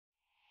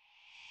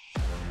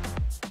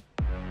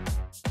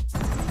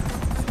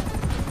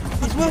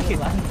working.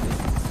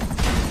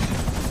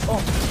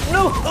 Oh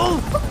no!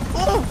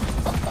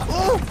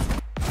 Oh!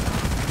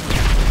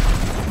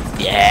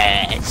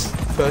 Yes!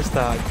 First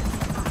time.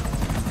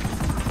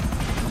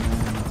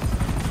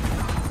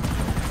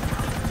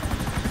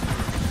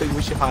 I think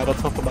we should hide on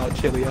top of Mount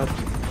Chiliad.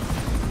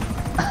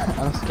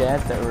 I'm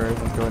scared that we're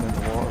even going in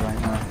the water right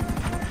now.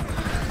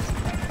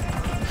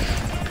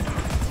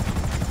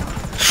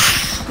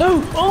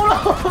 No! Oh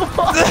no!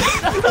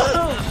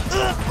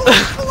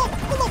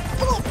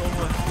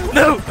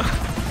 No!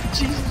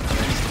 Jesus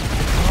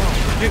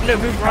Christ! No,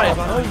 move right.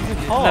 Oh, you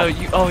can't. No,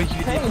 you. Oh, you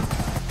Hey. did.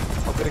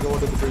 I'm gonna go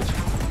under the bridge.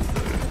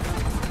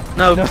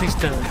 No, No. please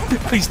don't.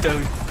 Please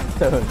don't.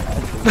 Don't.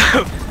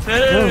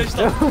 No,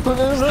 stop.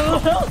 No.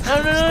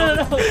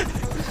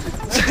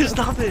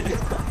 Stop it.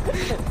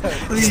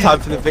 It's time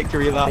for the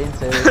victory lap. Being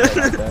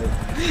serious, don't.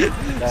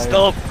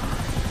 Stop.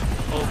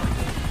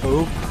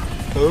 Oh.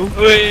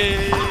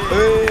 Wait.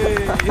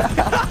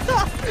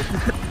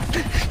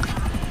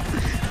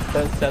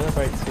 Don't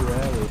celebrate too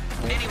early.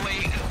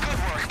 Anyway, good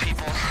work,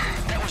 people.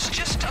 That was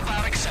just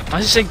about acceptable.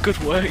 I just said good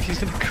work, he's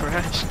gonna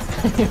crash.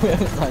 We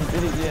haven't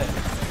landed it yet.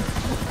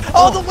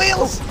 Oh, the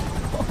wheels!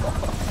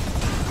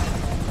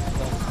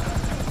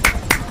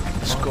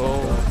 Let's go.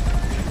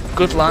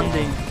 Good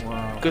landing.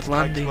 Wow. Good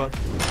landing. Yeah,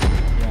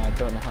 I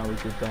don't know how we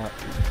did that.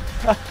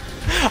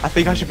 I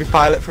think I should be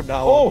pilot from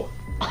now on.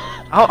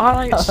 I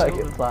like I it so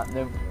get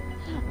platinum.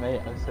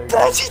 Mate, I'm so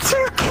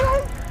 32k!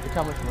 Look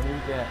how much money we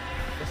get.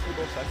 Let's do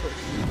more cycles.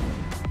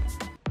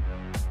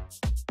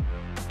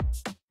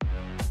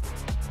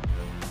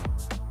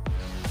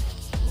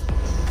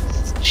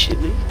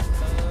 chilly.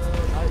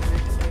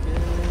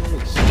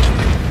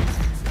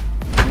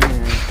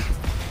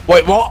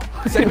 Wait, what?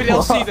 Does anybody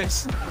else see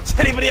this? Does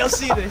anybody else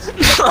see this?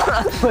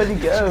 Where'd he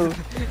go?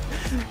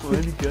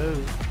 Where'd he go?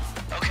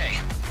 Okay,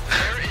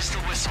 where is the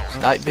whistle?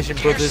 Night Vision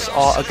Brothers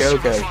are a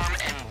go-go.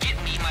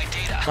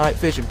 Night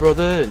Vision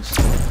Brothers.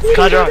 Can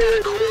I drive?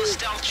 Cool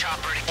stealth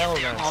chopper to get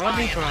there Oh, let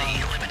me quietly.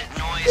 drive. Limited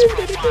noise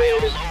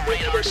profile, low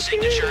radar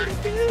signature.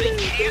 They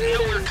can't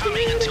know we're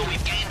coming until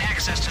we've gained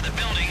access to the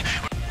building.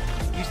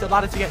 Use the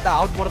ladder to get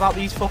down. What about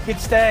these fucking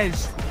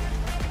stairs?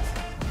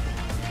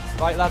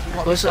 Right, lads, we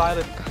want to be What's it?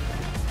 silent.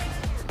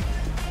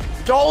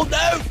 Joel,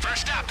 no!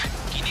 First up,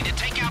 you need to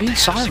take out Being the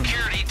silent.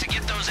 security to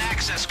get those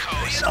access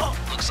codes.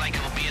 Looks like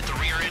it'll be at the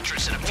rear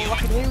entrance in a few All I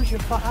can hear is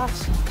your fat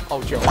ass.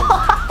 Oh, Joel.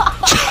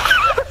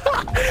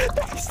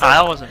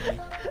 That wasn't me.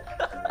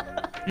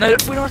 No, we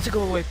don't have to go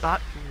all the way back.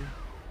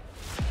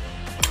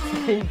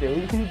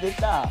 Maybe. Who did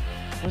that?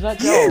 Was that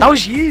Joel? That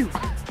was you.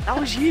 That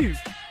was you.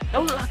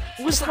 That was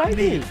What that did I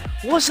me?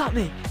 do? Was that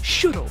me?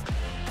 Shut up.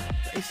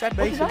 He said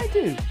What did Mason. I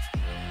do?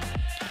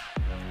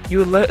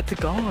 You alerted the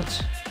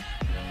guards.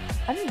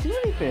 I didn't do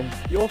anything.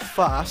 Your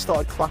fat ass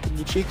started clapping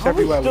your cheeks I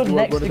everywhere was when stood you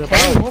weren't next running to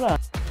Ken, about. wasn't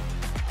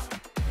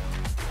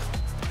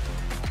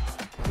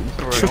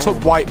I? Shut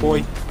up, white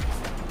boy.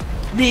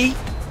 Me?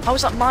 How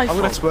is that my I'm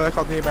gonna fault? twerk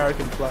on the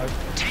American flag.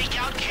 Take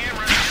out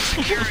cameras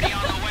and security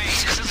on the way.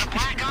 This is a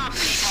black op,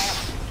 people.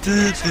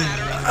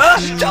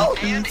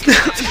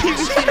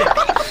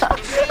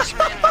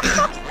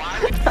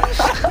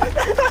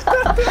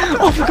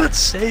 Oh, for God's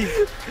sake.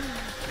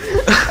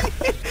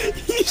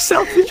 You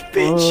selfish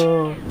bitch.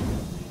 Oh.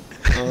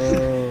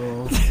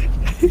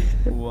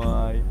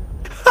 Why?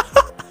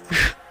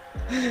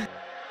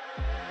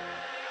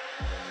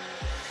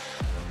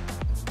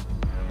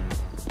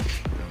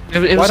 It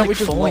Why was don't we like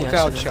just 4 lock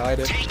down yesterday.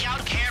 China? Take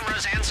out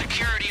cameras and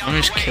security on I'm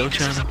the just way. kill This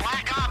is China. a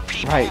black op,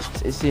 people.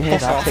 Right, is he here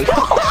now? off. Take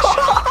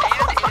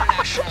National and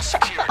international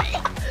security.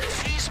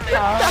 These men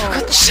For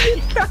God's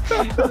sake.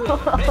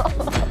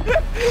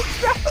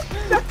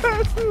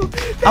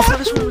 I thought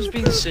this one was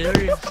being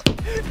serious.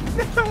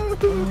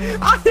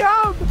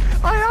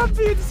 I am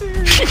being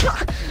serious.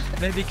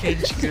 Maybe Kane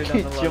should go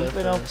down the ladder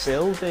jumping off first.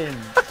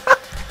 buildings.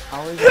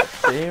 How is it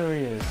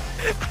serious?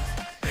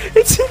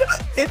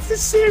 It's a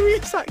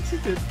serious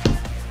accident.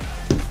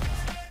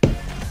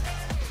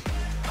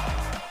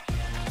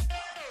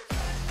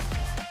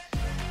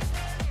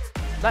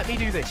 Let me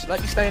do this.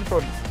 Let me stay in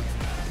front.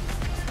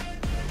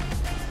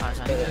 Guys,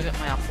 I need to go get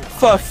my apple pie.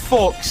 For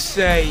fuck's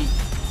sake.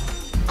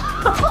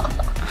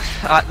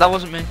 That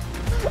wasn't me.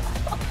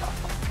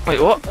 Wait,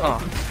 what?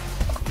 Oh.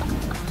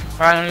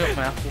 Alright, I got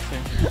my apple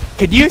thing.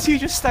 Can you two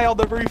just stay on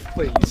the roof,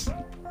 please?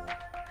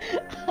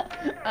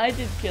 I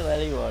didn't kill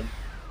anyone.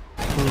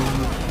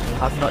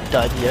 I've not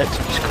died yet,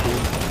 so it's cool.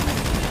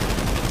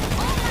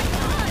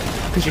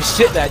 Because you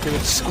sit there doing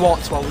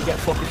squats while we get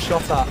fucking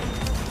shot at.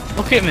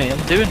 Look at me,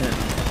 I'm doing it.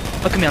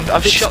 Look at me,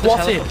 I've It's shot this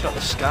squatting. helicopter at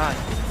the sky.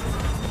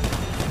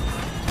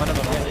 I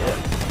never know it.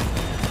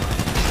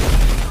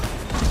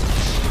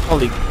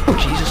 Holy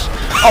Jesus.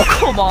 Oh,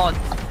 come on!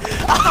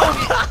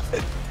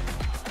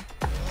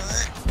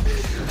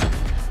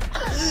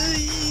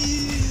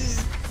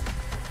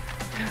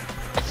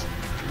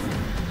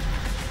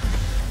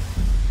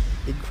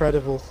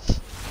 Incredible.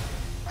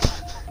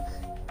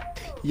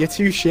 You're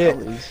too shit.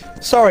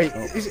 Sorry,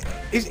 is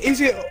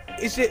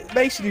it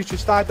Mason who's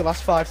just died the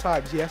last 5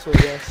 times? Yes or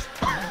yes?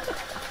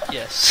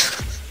 Yes.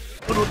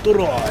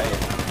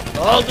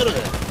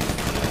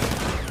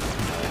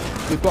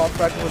 We've got a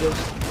Franklin with us.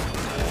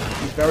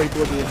 He's very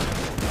bloody and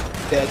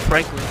dead.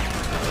 Franklin.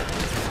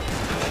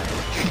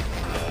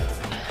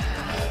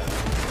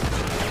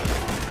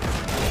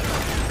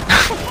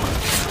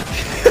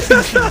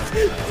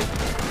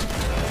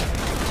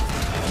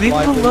 Leave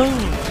him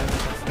alone.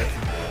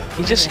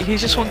 He just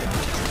wants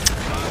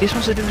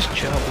to do his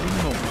job. Leave him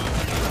alone.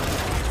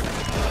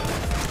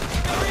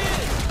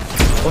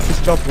 What's his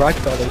job,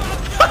 ragdolly?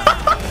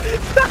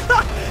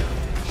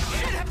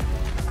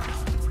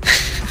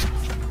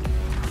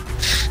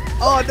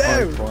 Oh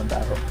no!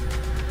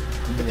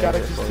 The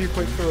Janix is 2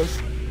 points for us.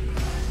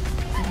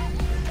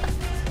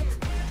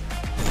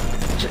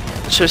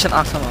 So it's an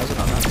atomizer,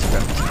 not an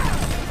accident.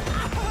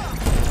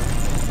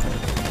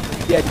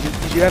 Yeah,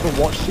 did you ever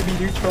watch Jimmy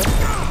Neutron?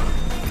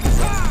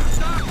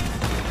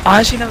 I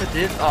actually never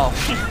did. Oh.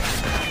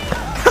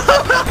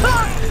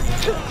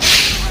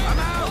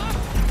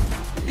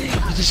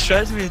 You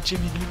distracted me with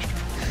Jimmy Neutron.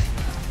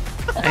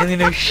 I only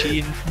know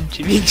Sheen from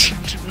Jimmy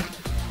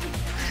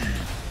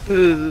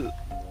Neutron.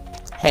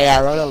 Hey,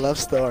 I wrote a love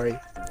story.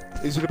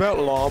 Is it about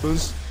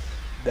llamas?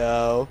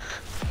 No.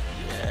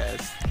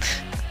 Yes.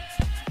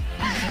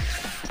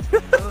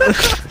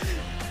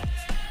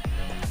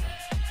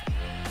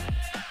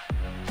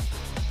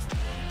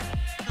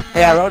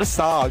 Hey, I wrote a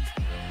song.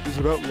 Is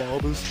it about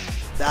llamas?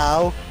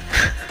 No.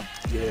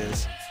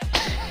 Yes.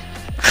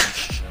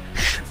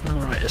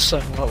 Alright, a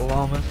song about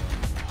llama.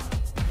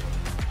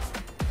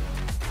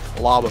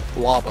 Lava,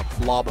 lava,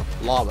 lava,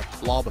 lava,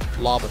 lava,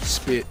 lava,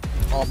 spit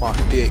on my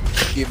dick.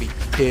 Give me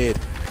head.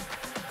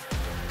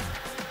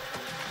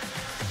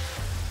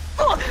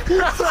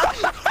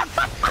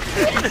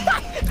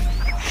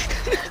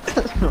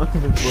 That's not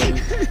even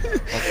funny.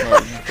 That's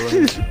not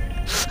even funny.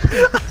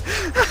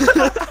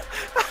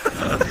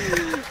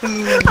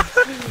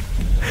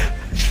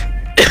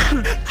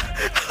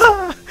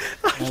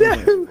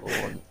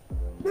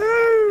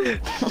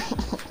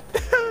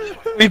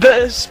 We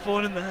better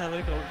spawn in the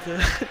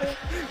helicopter.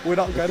 We're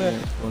not gonna.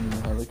 On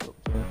the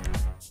helicopter.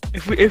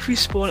 If we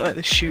spawn at like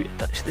the shoot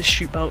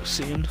out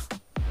scene,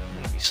 I'm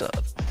gonna be sad.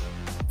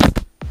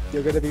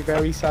 You're gonna be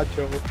very sad,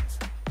 Joe.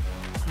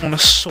 I'm gonna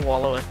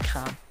swallow a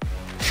can.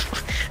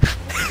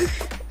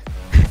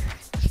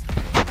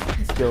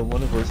 Joe,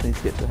 one of us needs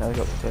to get to the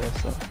helicopter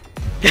first, so.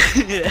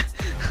 Yeah.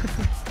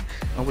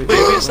 Oh, Wait,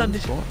 wait, Sandy.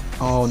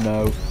 Oh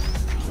no.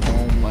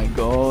 Oh my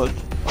god.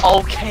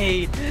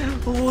 Okay.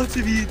 What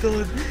have you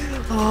done?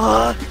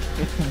 Ah.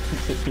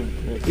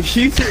 If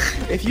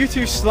you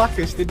two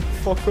slackers didn't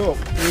fuck up,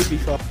 we'd be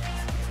fucked.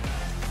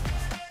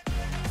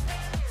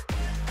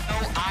 No,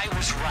 I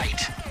was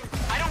right.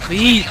 I don't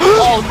Please.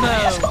 Oh no.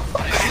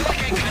 I feel like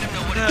I kind of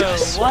know what it No.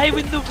 does. Why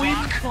when the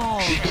wind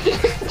comes?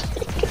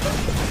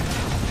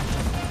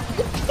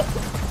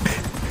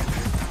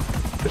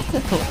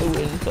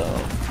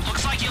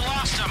 Looks like you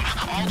lost him.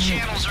 All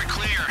channels are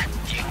clear.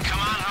 You can come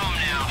on home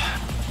now.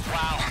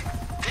 Wow.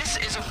 This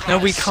is a No,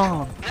 we bust.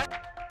 can't.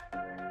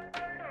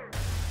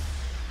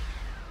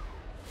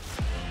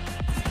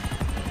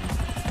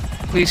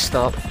 Please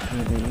stop.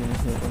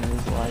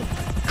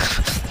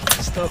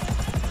 Stop.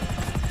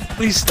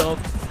 Please stop.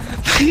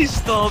 Please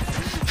stop.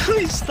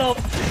 Please stop.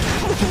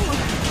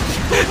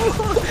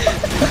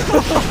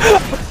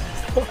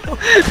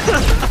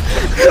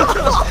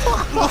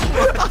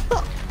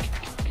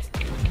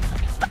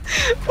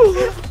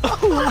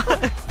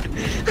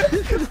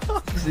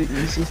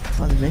 This is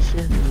the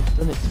mission. We've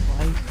done it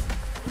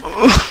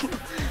twice.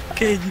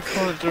 Okay, you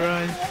can't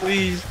drive,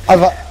 please.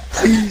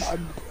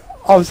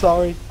 I'm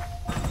sorry.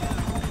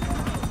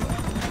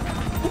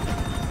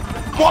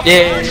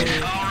 Yeah.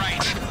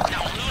 Alright.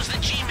 Now lose the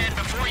G-Men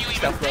before you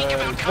even think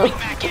about coming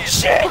back in.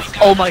 Shit. We've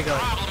got Oh my god.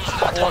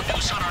 problems with the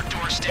noose on our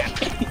doorstep.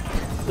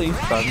 Please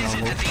Why stop is it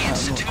normal. that the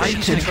Why are you institution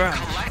using the ground?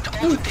 collect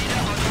all the data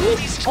about all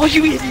these Oh,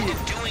 you people idiot.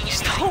 doing anything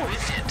Stop.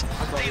 with it?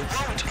 They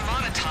won't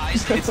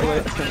monetize it if we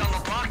put it on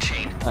the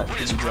blockchain, when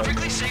it's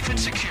perfectly safe and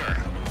secure.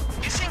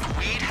 You think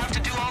we'd have to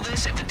do all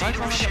this if the data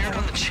was shared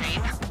on the chain?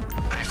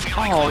 I feel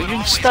like Oh, we would you're in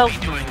always stealth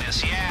be doing mode.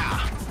 this,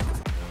 yeah.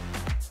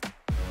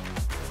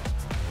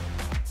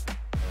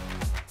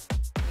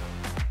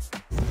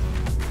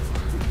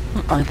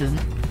 I didn't.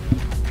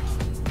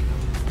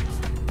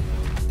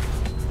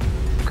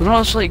 Can we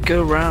not just like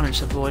go around and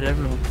just avoid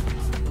everyone?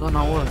 Will that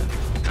not work?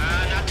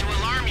 Not to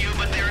alarm you,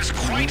 but there is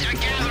quite a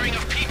gathering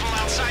of people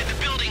outside the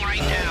building right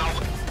now.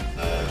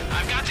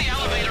 I've got the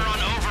elevator on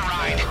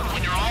override.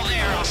 When you're all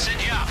there, I'll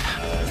send you up.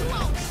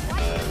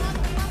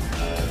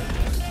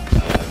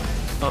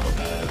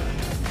 Uh-oh.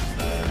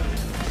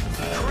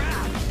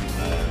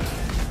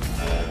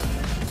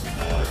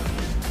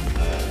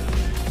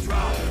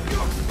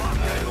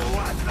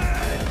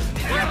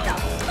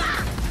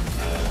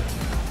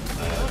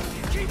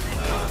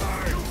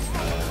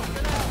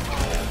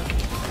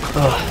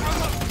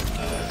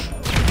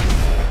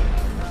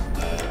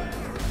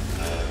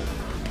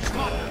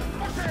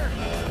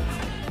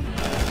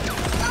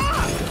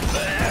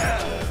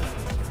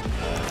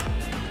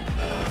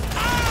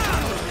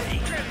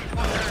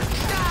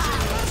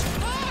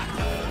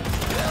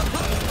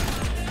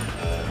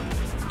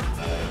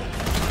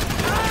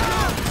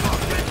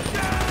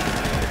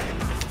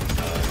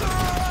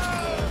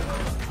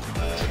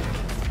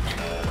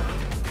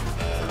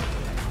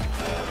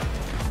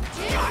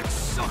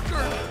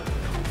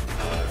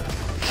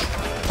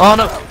 Oh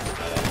no! Yeah,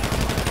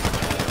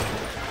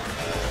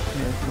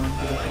 come on,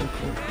 give us a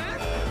call.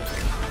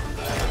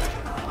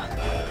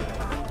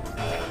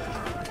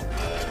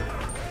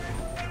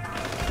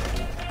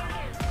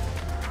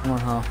 I'm on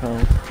half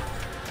health.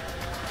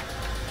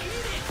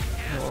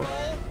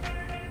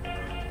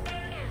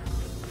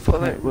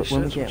 Right, when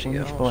we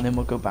spawn in,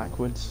 we'll go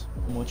backwards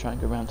and we'll try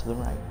and go round to the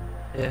right.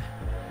 Yeah.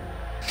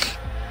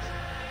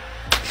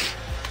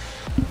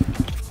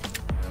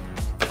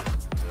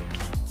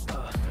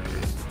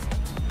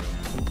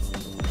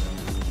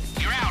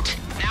 You're out.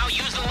 Now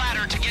use the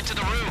ladder to get to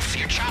the roof.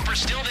 Your chopper's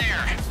still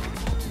there.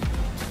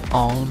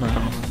 Oh no.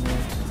 Yeah.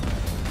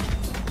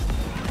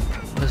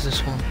 Where's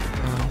this one?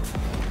 Oh.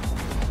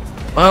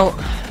 Well,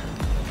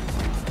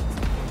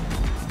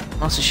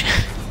 that's a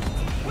shame.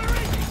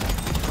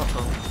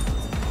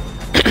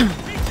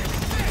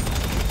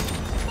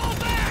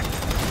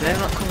 They're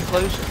not coming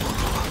closer.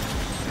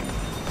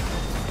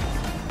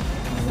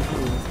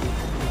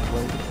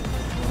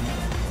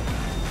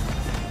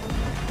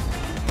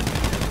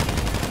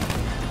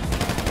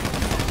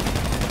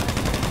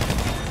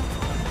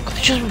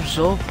 They just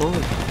absorb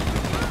bullets.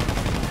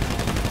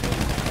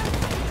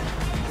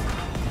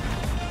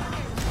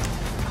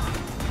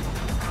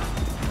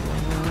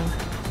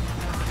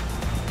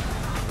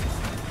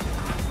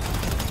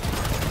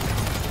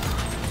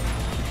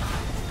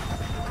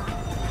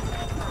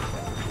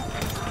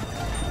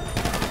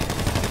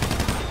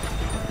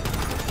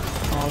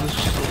 Oh, there's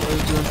just a load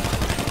of them.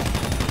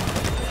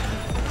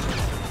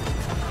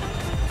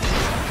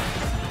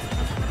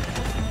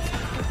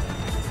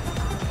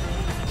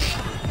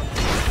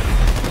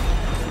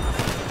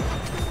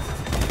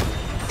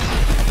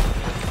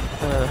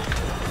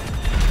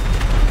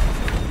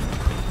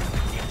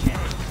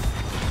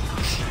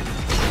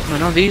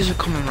 No, these are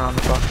coming around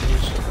the back of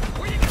us.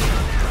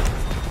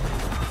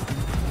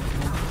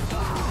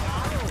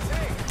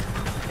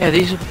 Yeah,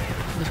 these are,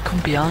 they've come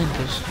behind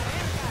us.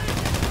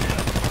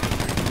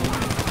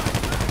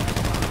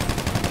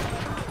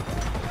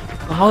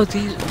 Well, how are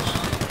these?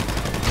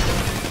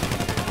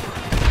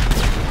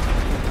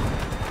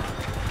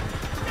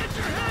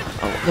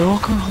 Oh, they're all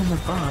coming on the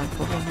back.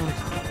 What the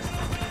hell?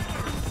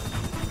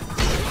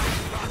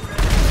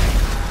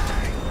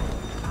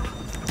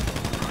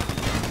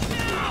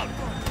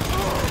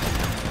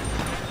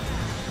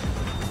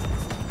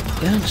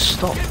 They don't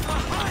stop.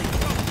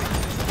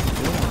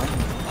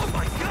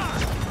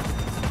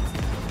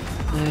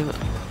 Yeah, but...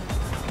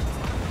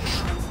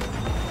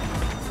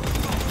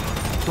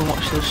 Don't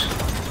watch this.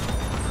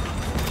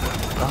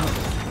 That.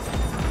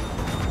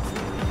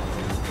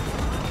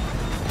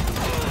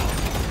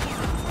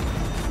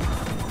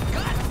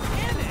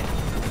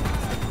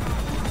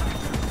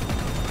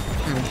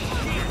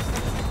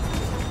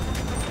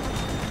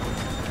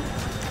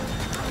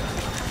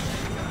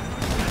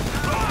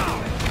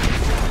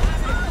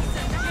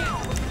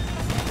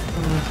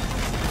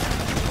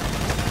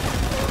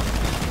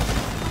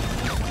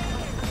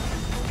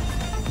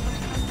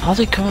 How'd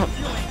they come up?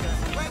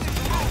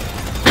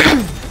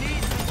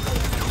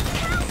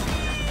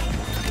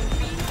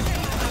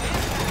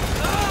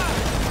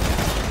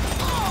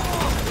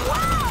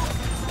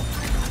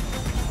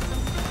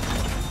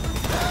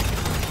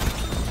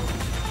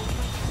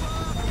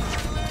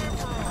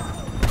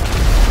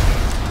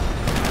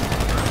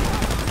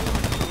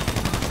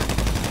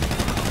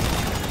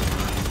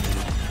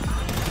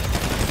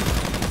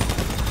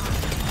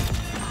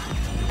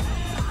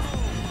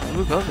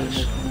 We got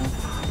this.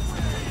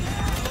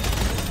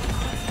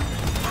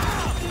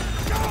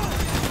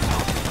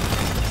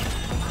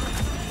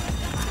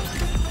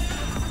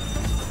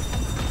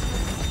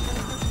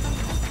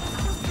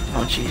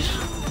 Oh jeez.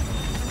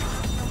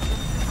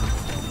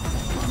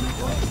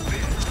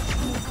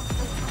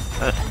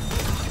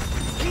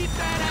 Keep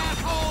that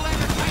asshole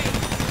entertained.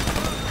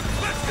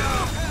 Let's go.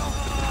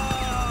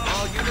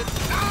 All units.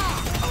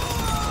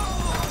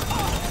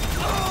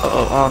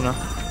 Oh no.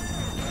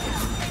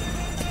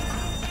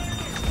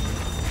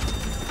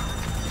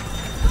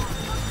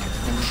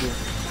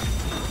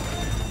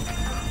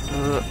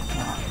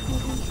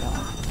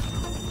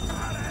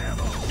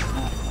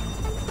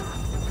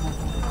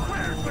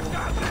 Where's the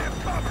goddamn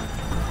cover?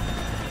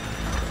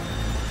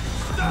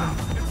 Stop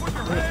and put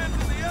your hands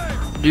in the air.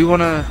 Do you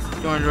wanna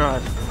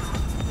drive?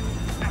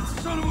 That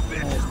son of a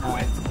bitch is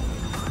quit.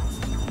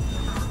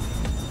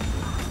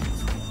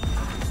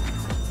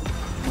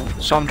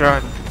 So I'm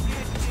driving.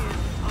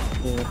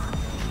 Yeah.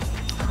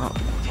 Oh.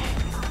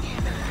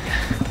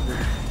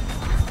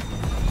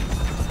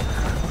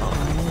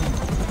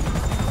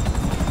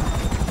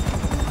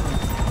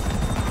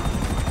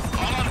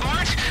 All on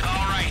board?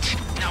 All right.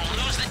 Now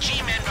lose the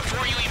G-men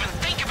before you even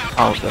think about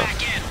I'll coming go.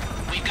 back in.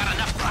 We've got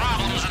enough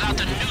problems without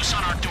the noose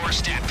on our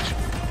doorstep.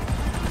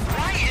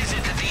 Why is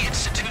it that the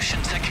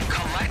institutions that can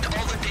collect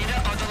all the data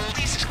are the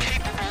least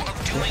capable of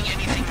doing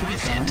anything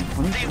with it?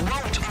 They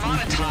won't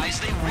monetize,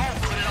 they won't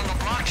put it on the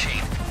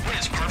blockchain, when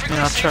it's perfectly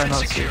Yeah, I'll safe try and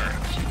not to. secure.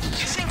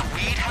 You think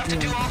we'd have to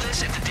do all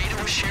this if the data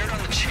was shared on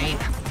the chain?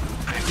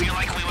 I feel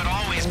like we would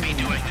always be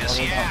doing this,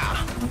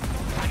 yeah.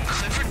 When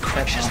Clifford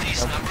crunches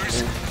these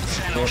numbers,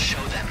 then I'll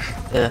show them.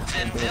 Yeah.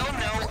 Then they'll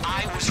know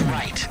I was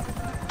right.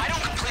 I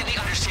don't completely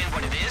understand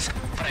what it is,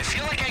 but I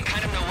feel like I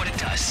kind of know what it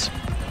does.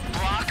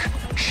 Block,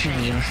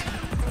 chain.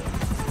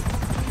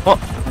 What?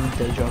 And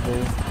deja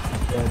vu.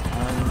 Third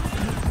time.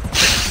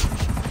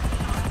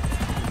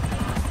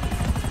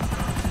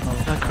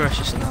 That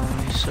crashes now,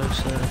 he's so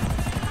sad.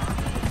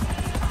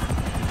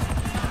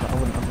 I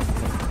wouldn't have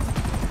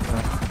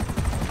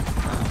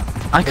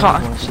I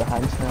can't. to the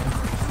house now.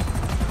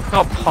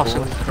 Can't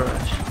possibly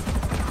crash.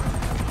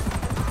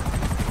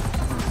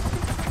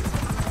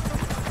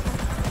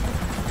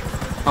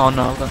 Oh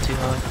no, I've gone too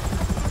high.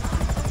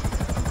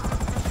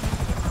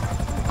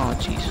 Oh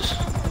Jesus.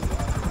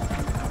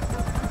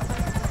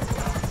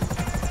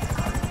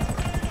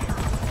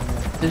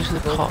 These are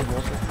the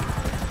cops.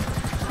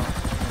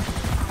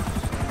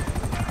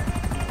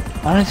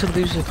 I need to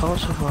lose the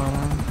cops so far,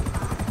 man.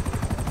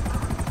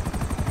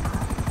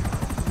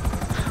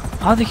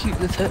 How do they keep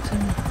detecting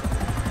me?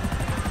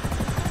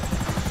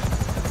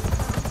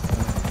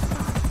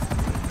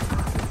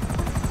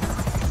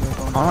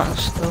 All that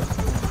stuff.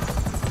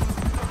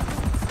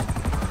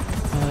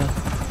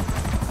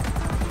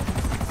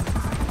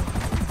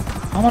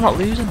 How am I not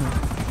losing them?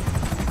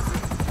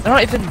 They're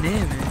not even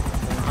near me.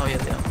 Oh yeah,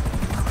 they are.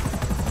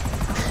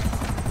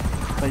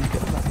 Oh, you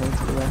got that hill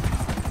to the left.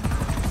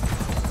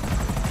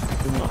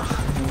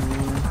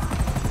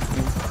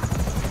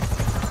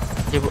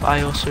 Yeah, but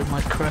I also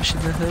might crash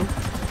in the hill.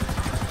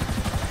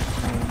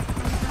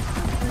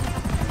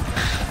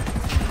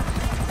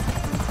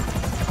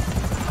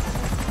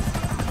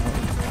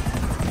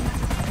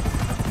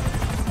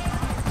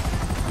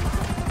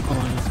 Oh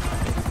my god.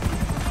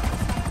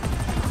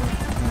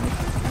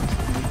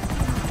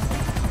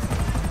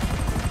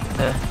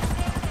 There.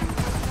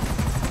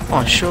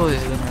 Oh, surely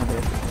they're gonna have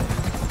it.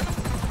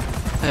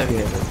 There we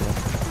go.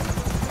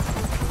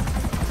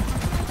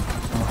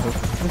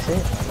 That's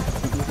it.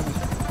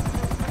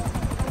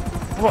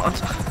 What?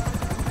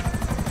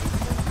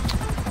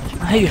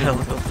 I hate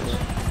helicopters.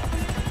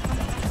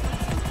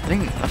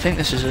 I think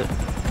this is it.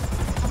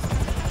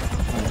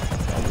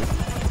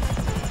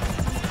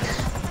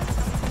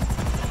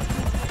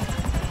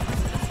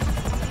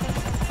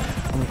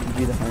 We can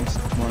do the heist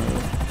tomorrow.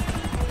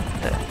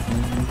 Yeah.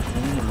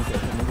 We'll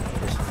get another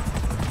person.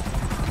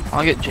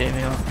 I'll get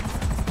Jamie on.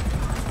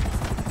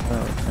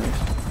 Oh,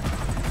 nice.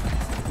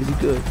 Is he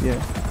good? Yeah.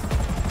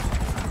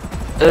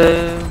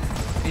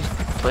 He's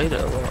played it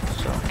a lot,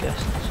 so I'm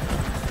guessing so.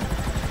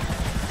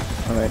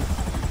 Alright.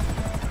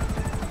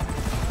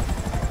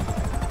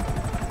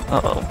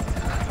 Uh-oh.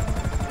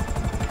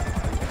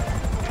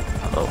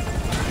 Uh-oh.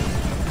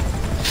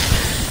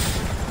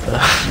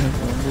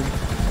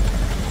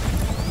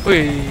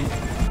 Wait.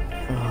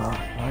 Ah,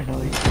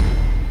 finally.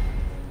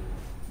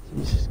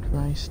 Jesus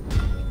Christ.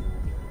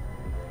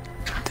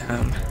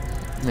 Damn.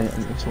 Mate,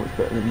 I'm so much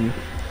better than you.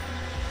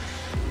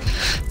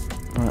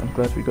 Alright, I'm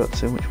glad we got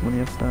so much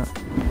money off that.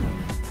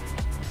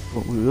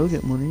 But we will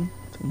get money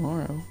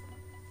tomorrow.